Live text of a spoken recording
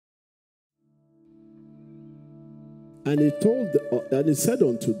And he said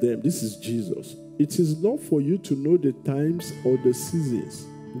unto them, this is Jesus, it is not for you to know the times or the seasons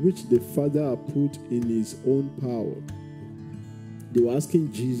which the Father has put in his own power. They were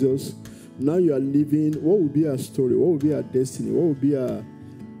asking Jesus, now you are living, what will be our story? What will be our destiny? What will be our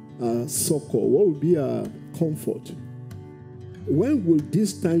succor? What will be our comfort? When will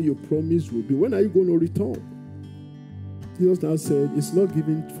this time you promised will be? When are you going to return? Jesus now said, it's not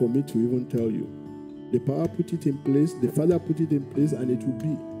given for me to even tell you. The power put it in place, the Father put it in place, and it will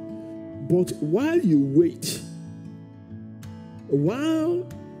be. But while you wait, while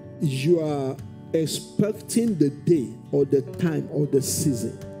you are expecting the day or the time or the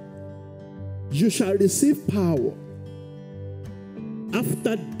season, you shall receive power.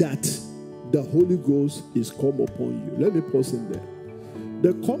 After that, the Holy Ghost is come upon you. Let me pause in there.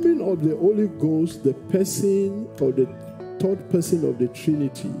 The coming of the Holy Ghost, the person or the third person of the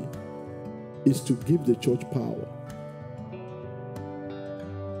Trinity, is to give the church power.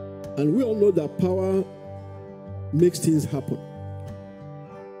 And we all know that power makes things happen.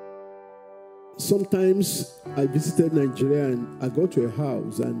 Sometimes I visited Nigeria and I go to a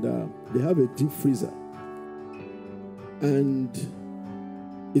house and they have a deep freezer. And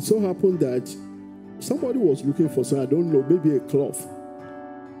it so happened that somebody was looking for something, I don't know, maybe a cloth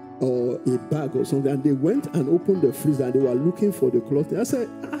or a bag or something. And they went and opened the freezer and they were looking for the cloth. I said,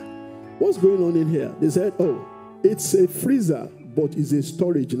 what's going on in here? They said, oh, it's a freezer, but it's a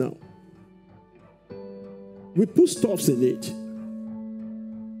storage now. We put stuffs in it.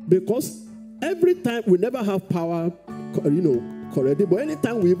 Because every time we never have power, correctly, but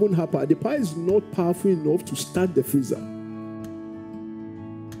anytime we even have power, the power is not powerful enough to start the freezer.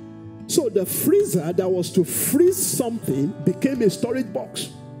 So the freezer that was to freeze something became a storage box.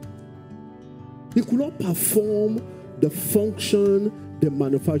 It could not perform the function the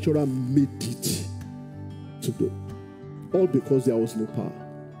manufacturer made it to do. All because there was no power.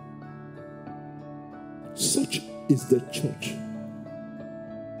 Such is the church.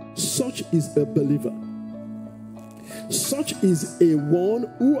 Such is a believer. Such is a one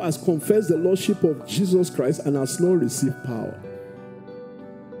who has confessed the Lordship of Jesus Christ and has not received power.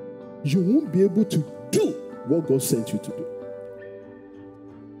 You won't be able to do what God sent you to do.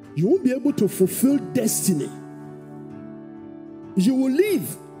 You won't be able to fulfill destiny. You will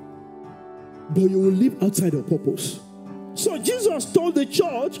live, but you will live outside of purpose. So Jesus told the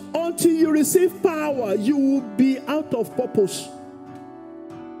church, until you receive power, you will be out of purpose.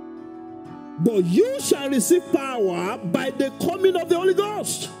 But you shall receive power by the coming of the Holy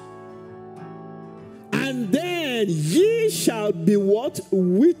Ghost. And then ye shall be what?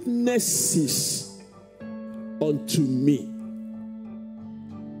 Witnesses unto me.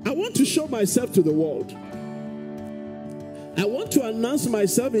 I want to show myself to the world. I want to announce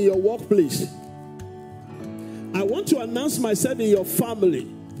myself in your workplace. I want to announce myself in your family.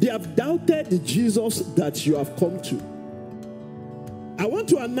 They have doubted the Jesus that you have come to. I want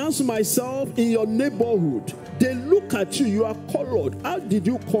to announce myself in your neighborhood. They look at you, you are colored. How did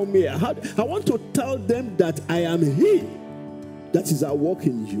you come here? I want to tell them that I am He that is at work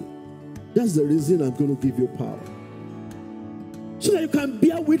in you. That's the reason I'm going to give you power. So that you can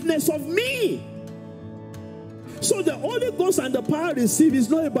bear witness of me. So the Holy Ghost and the power received is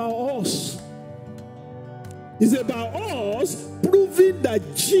not about us. It's about us proving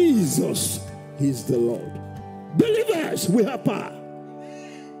that Jesus is the Lord. Believers, we have power.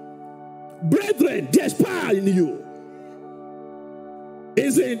 Brethren, there's power in you.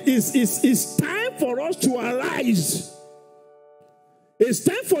 It's time for us to arise. It's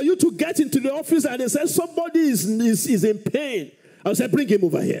time for you to get into the office and they say somebody is in pain. I'll say, bring him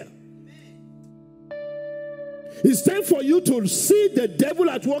over here. It's time for you to see the devil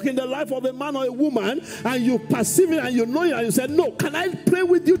at work in the life of a man or a woman, and you perceive it and you know it, and you say, no, can I pray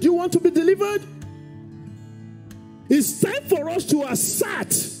with you? Do you want to be delivered? It's time for us to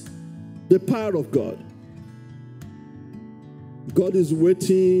assert the power of God. God is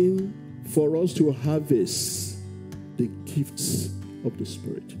waiting for us to harvest the gifts of the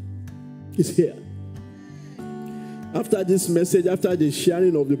Spirit. He's here. After this message, after the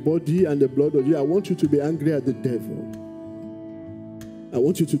sharing of the body and the blood of Jesus, I want you to be angry at the devil. I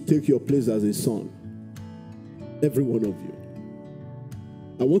want you to take your place as a son. Every one of you.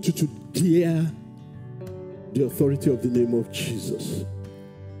 I want you to dare the authority of the name of Jesus.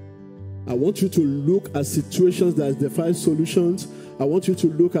 I want you to look at situations that defy solutions. I want you to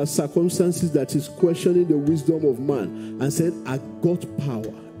look at circumstances that is questioning the wisdom of man and say, I got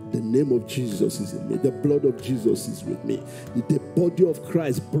power. The name of Jesus is in me. The blood of Jesus is with me. The body of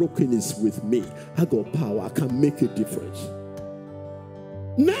Christ broken is with me. I got power. I can make a difference.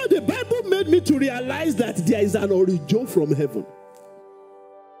 Now the Bible made me to realize that there is an origin from heaven.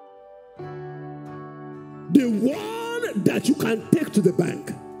 The one that you can take to the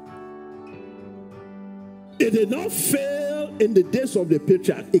bank. It did not fail in the days of the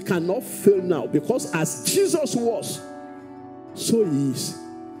patriarch. It cannot fail now, because as Jesus was, so he is.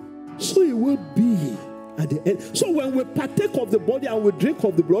 So he will be at the end. So when we partake of the body and we drink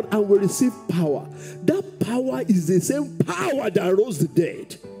of the blood and we receive power, that power is the same power that rose the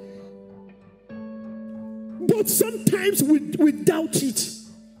dead. But sometimes we doubt it.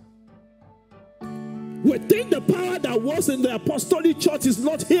 We think the power that was in the apostolic church is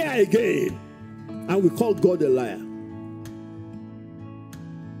not here again. And we call God a liar.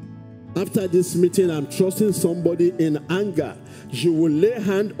 After this meeting, I'm trusting somebody in anger. You will lay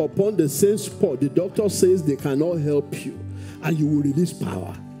hand upon the same spot. The doctor says they cannot help you. And you will release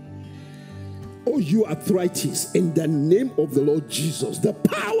power. Oh, you arthritis, in the name of the Lord Jesus. The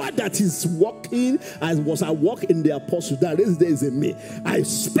power that is working as was at work in the apostle, that is there is in me. I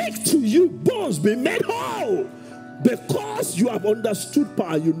speak to you, bones, be made whole. Because you have understood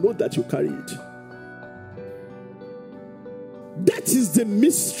power, you know that you carry it. That is the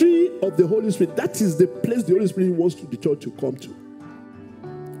mystery of the Holy Spirit. That is the place the Holy Spirit wants the church to come to.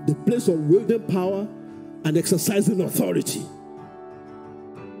 The place of wielding power and exercising authority.